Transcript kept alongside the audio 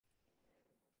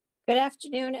Good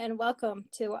afternoon and welcome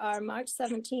to our March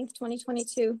 17th,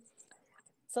 2022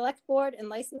 Select Board and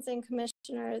Licensing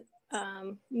Commissioner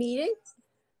meeting.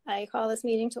 I call this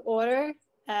meeting to order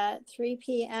at 3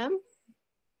 p.m.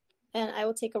 and I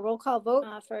will take a roll call vote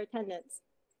for attendance.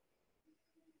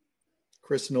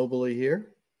 Chris Nobley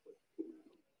here.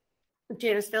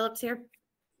 Janice Phillips here.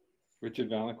 Richard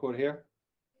Valancourt here.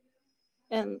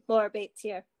 And Laura Bates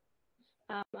here.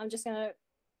 I'm just going to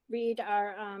read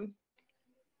our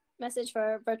message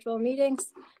for virtual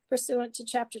meetings. Pursuant to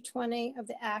Chapter 20 of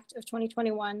the Act of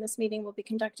 2021, this meeting will be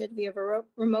conducted via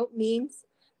remote means.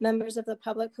 Members of the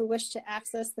public who wish to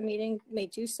access the meeting may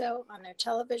do so on their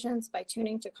televisions by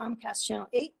tuning to Comcast Channel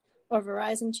 8 or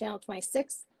Verizon Channel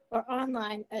 26 or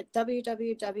online at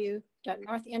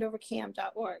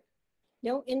www.northandovercam.org.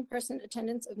 No in-person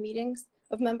attendance of meetings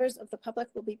of members of the public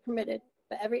will be permitted,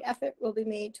 but every effort will be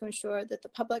made to ensure that the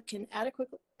public can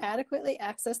adequately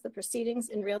access the proceedings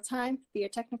in real time via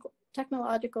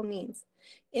technological means.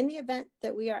 In the event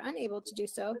that we are unable to do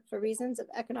so for reasons of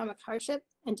economic hardship,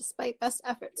 and despite best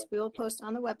efforts, we will post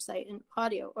on the website an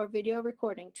audio or video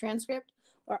recording, transcript,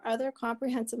 or other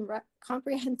comprehensive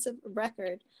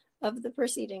record of the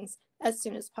proceedings as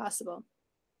soon as possible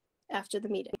after the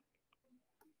meeting.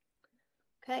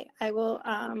 Okay, I will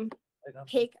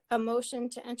take a motion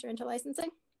to enter into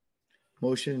licensing.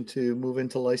 Motion to move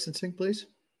into licensing, please.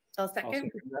 I'll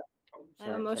second. I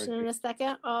have a motion and a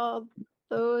second. All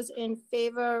those in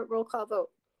favor, roll call vote.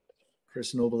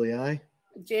 Chris Nobley, aye.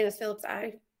 Janice Phillips,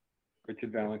 aye.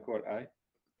 Richard Valancourt, aye.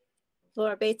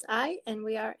 Laura Bates, aye, and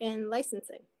we are in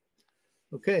licensing.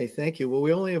 Okay, thank you. Well,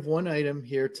 we only have one item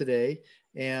here today,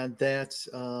 and that's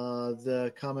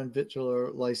the common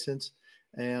victualler license.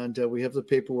 And we have the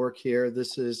paperwork here.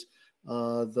 This is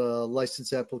the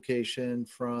license application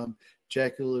from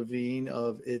Jackie Levine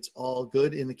of It's All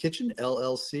Good in the Kitchen,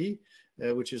 LLC,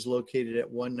 which is located at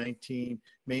 119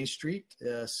 Main Street,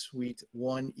 Suite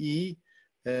 1E.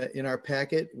 In our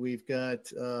packet, we've got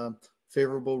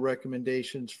favorable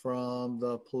recommendations from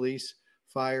the police,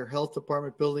 fire, health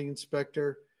department, building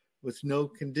inspector with no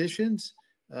conditions.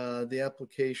 The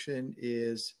application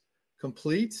is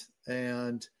complete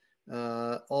and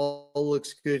all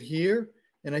looks good here.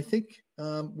 And I think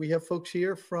we have folks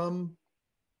here from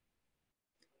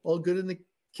All Good in the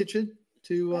Kitchen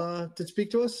to speak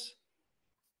to us.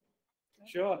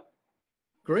 Sure.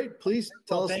 Great. Please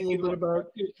tell us a little bit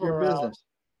about your business.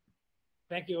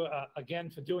 Thank you again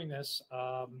for doing this.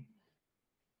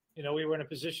 We were in a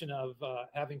position of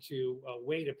having to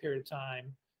wait a period of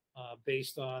time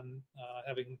based on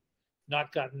having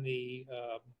not gotten the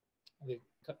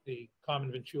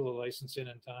common victualler license in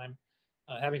time.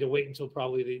 Having to wait until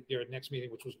probably your next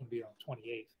meeting, which was going to be on the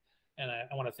 28th. And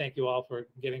I want to thank you all for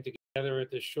getting together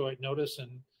at this short notice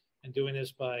and doing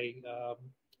this by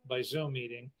Zoom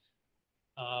meeting.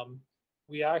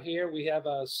 We are here. We have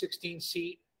a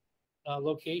 16-seat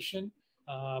location,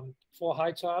 4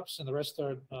 high tops, and the rest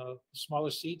are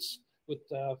smaller seats with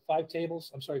 4 tables.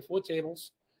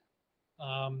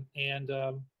 And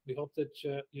we hope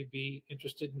that you'd be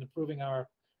interested in approving our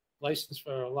license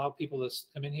for allow people to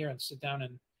come in here and sit down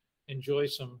and enjoy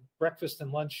some breakfast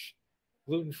and lunch,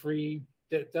 gluten-free,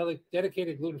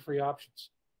 dedicated gluten-free options.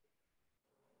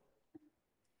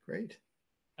 Great.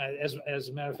 As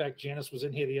a matter of fact, Janice was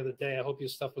in here the other day. I hope your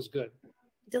stuff was good.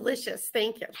 Delicious.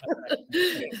 Thank you.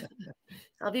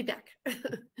 I'll be back.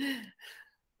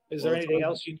 Is there anything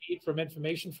else you need from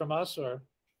information from us, or?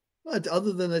 Well,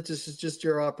 other than that, this is just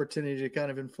your opportunity to kind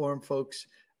of inform folks.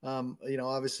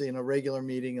 Obviously in a regular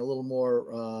meeting, a little more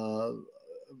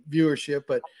viewership,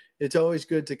 but it's always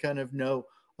good to kind of know,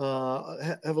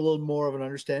 have a little more of an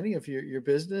understanding of your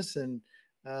business. And,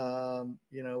 we're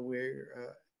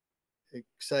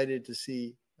excited to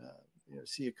see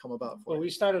it come about. Well,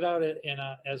 we started out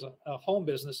as a home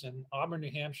business in Auburn, New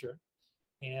Hampshire.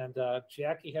 And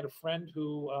Jackie had a friend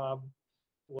who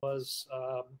was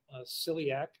a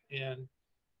celiac and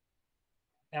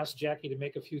asked Jackie to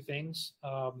make a few things,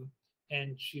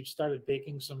 and she started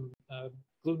baking some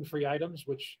gluten-free items,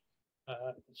 which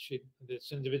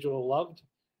this individual loved,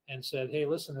 and said, "Hey,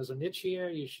 listen, there's a niche here.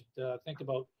 You should think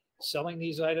about selling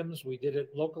these items." We did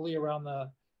it locally around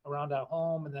our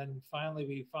home, and then finally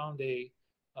we found a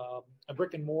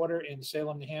brick and mortar in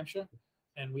Salem, New Hampshire,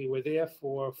 and we were there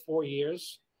for 4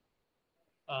 years.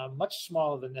 Much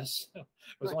smaller than this. It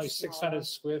was only 600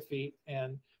 square feet,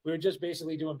 and we were just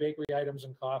basically doing bakery items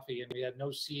and coffee, and we had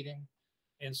no seating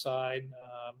inside,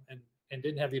 and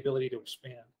didn't have the ability to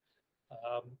expand.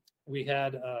 We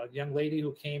had a young lady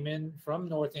who came in from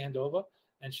North Andover,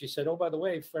 and she said, "Oh, by the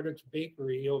way, Frederick's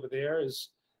Bakery over there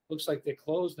looks like they're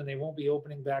closed and they won't be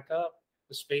opening back up.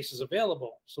 the space is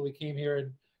available. So we came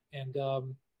here and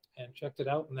checked it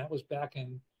out, and that was back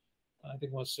in, I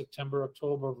think it was September,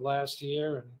 October of last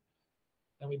year, and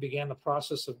then we began the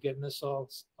process of getting this all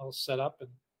set up.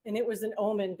 And it was an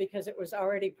omen because it was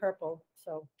already purple.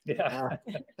 So Yeah,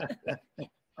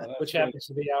 Oh, which that's happens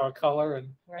to be our color, and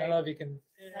I don't know right. if you can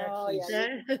Oh, actually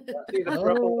yeah. see the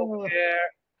purple Oh. over there,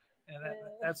 and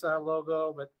that's our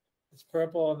logo, but it's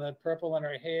purple, and then purple in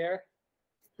her hair.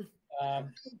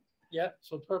 Yeah,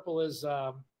 so purple is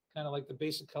kind of like the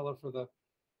basic color for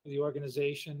the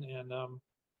organization, and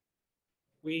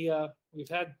we've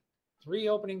had 3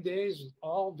 opening days,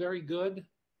 all very good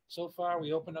so far.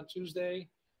 We opened on Tuesday,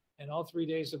 and all 3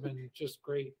 days have been just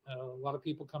great. A lot of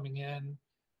people coming in.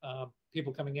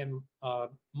 People coming in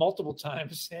multiple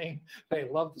times saying they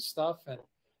love the stuff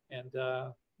and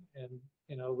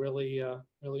you know really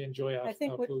enjoy our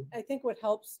food. I think what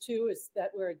helps too is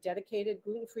that we're a dedicated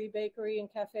gluten-free bakery and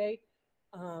cafe,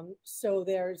 so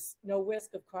there's no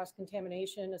risk of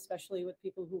cross-contamination, especially with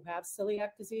people who have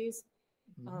celiac disease.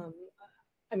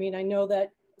 I mean, I know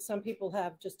that some people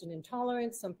have just an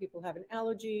intolerance, some people have an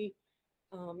allergy,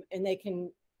 and they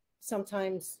can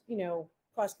sometimes, you know,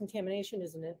 cross-contamination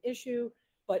isn't an issue,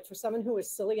 but for someone who is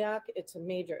celiac, it's a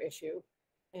major issue.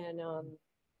 And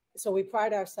so we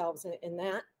pride ourselves in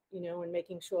that, you know, in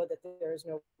making sure that there is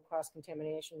no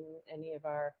cross-contamination in any of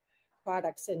our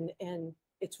products. And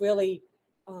it's really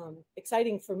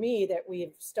exciting for me that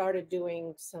we've started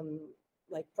doing some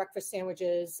like breakfast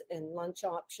sandwiches and lunch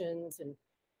options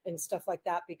and stuff like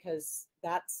that, because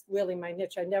that's really my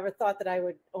niche. I never thought that I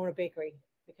would own a bakery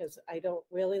because I don't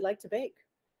really like to bake.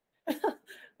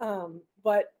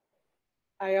 But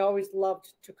I always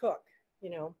loved to cook, you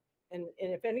know, and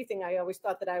if anything, I always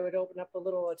thought that I would open up a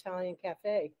little Italian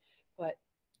cafe, but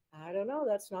I don't know,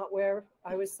 that's not where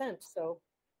I was sent. So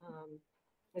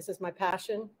this is my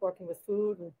passion, working with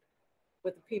food and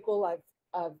with the people.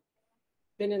 I've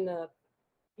been in the,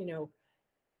 you know,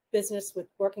 business with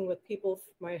working with people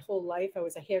my whole life. I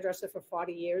was a hairdresser for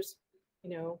 40 years, you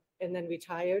know, and then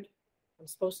retired. I'm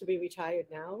supposed to be retired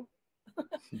now.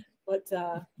 But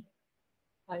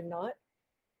I'm not.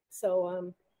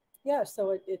 So yeah,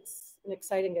 so it's an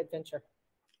exciting adventure.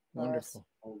 Wonderful.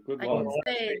 Oh, good I luck.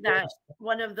 can say that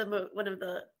one of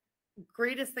the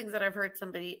greatest things that I've heard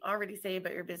somebody already say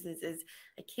about your business is,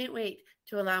 I can't wait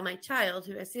to allow my child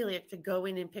who has celiac to go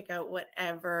in and pick out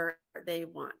whatever they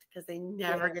want, because they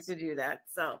never get to do that.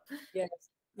 So Yes.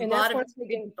 a And lot that's of one of the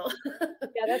things, people.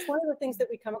 yeah, that's one of the things that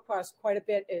we come across quite a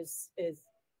bit is,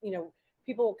 you know,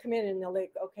 people will come in and they're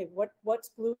like, okay, what's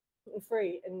gluten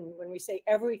free? And when we say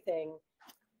everything,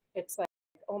 it's like,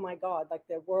 oh my God, like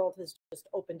the world has just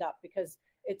opened up, because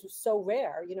it's so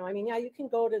rare. You know, I mean, yeah, you can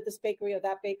go to this bakery or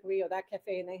that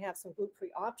cafe and they have some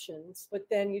gluten-free options, but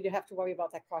then you have to worry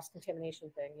about that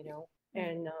cross-contamination thing, you know?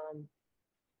 And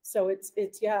so it's,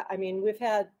 yeah, I mean, we've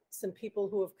had some people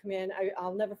who have come in.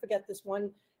 I'll never forget this one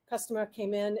customer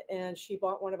came in and she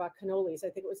bought one of our cannolis. I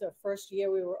think it was her first year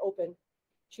we were open.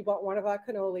 She bought one of our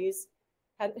cannolis,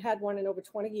 hadn't had one in over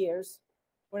 20 years,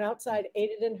 went outside, ate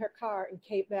it in her car, and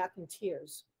came back in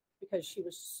tears because she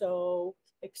was so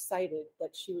excited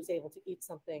that she was able to eat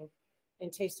something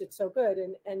and tasted so good.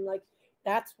 And like,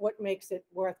 that's what makes it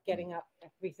worth getting up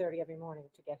at 3:30 every morning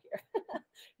to get here.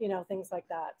 You know, things like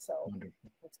that. So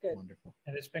Wonderful. it's good. Wonderful.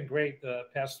 And it's been great the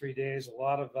past 3 days. A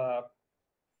lot of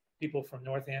people from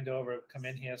North Andover have come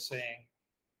in here saying,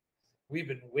 we've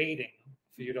been waiting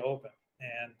for you to open.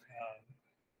 And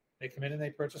they come in and they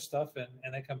purchase stuff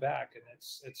and they come back, and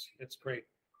it's great.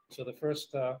 So the first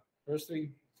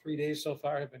three days so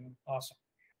far have been awesome.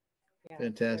 Yeah,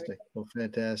 Fantastic. Well,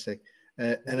 fantastic.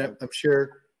 And I'm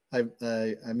sure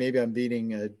maybe I'm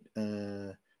beating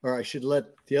or I should let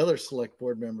the other select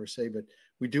board members say, but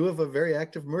we do have a very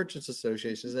active merchants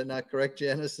association. Is that not correct,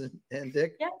 Janice and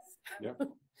Dick? Yes. Yeah.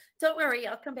 Don't worry,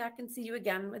 I'll come back and see you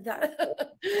again with that.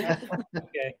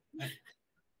 Okay.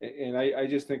 And I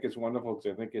just think it's wonderful,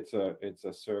 because I think it's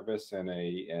a service and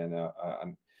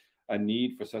a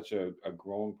need for such a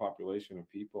growing population of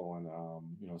people. And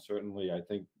you know, certainly I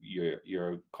think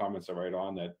your comments are right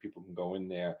on, that people can go in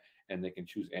there and they can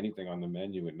choose anything on the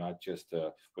menu and not just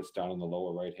what's down in the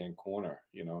lower right hand corner,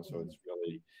 you know. So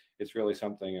it's really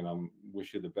something, and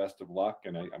wish you the best of luck,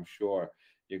 and I'm sure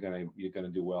you're gonna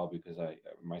do well, because I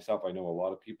know a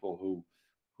lot of people who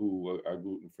are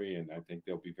gluten-free, and I think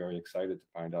they'll be very excited to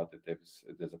find out that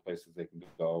there's a place that they can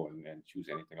go and choose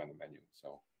anything on the menu.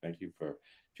 So thank you for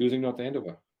choosing North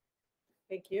Andover.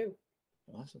 Thank you.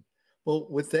 Awesome. Well,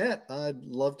 with that, I'd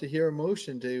love to hear a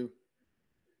motion to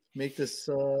make this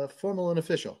formal and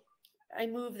official. I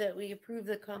move that we approve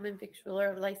the common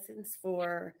victualler license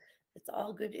for it's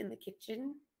all good in the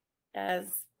kitchen as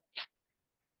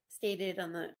stated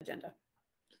on the agenda.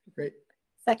 Great.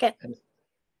 Second.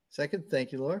 Second,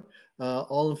 thank you, Laura.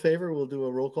 All in favor, we'll do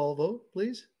a roll call vote,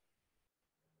 please.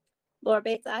 Laura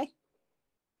Bates, aye.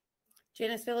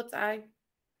 Janice Phillips, aye.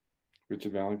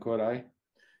 Richard Valencourt, aye.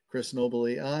 Chris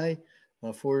Nobley, aye.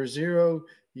 4-0.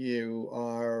 You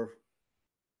are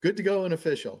good to go and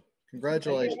official.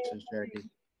 Congratulations, Jackie.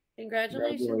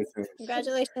 Congratulations.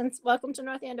 Congratulations. Welcome to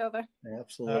North Andover.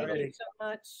 Absolutely. Thank you so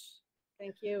much.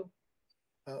 Thank you.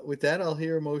 With that, I'll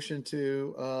hear a motion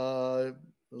to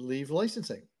leave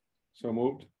licensing. So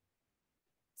moved.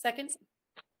 Second,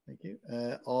 Thank you.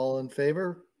 All in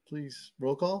favor, please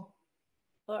roll call.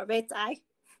 Laura Bates, aye.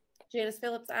 Janice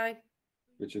Phillips, aye.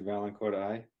 Richard Valencourt,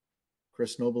 aye.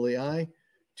 Chris Nobley, aye.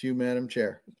 To you, Madam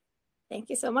Chair. Thank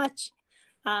you so much.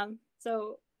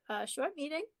 So a short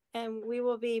meeting, and we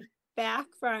will be back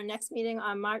for our next meeting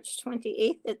on March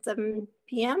 28th at 7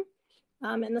 p.m.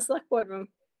 In the Select Board room.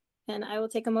 And I will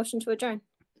take a motion to adjourn.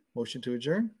 Motion to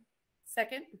adjourn.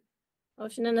 Second,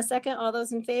 Motion and a second. All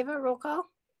those in favor, roll call.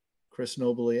 Chris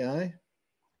Nobley, aye.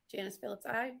 Janice Phillips,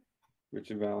 aye.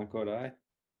 Richard Valencourt, aye.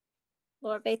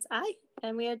 Laura Bates, aye.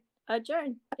 And we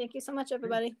adjourn. Thank you so much,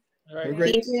 everybody. All Have a right.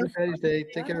 great Thank you. St. Patty's Day.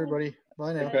 Take care, everybody.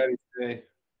 Bye now. Patty's Day.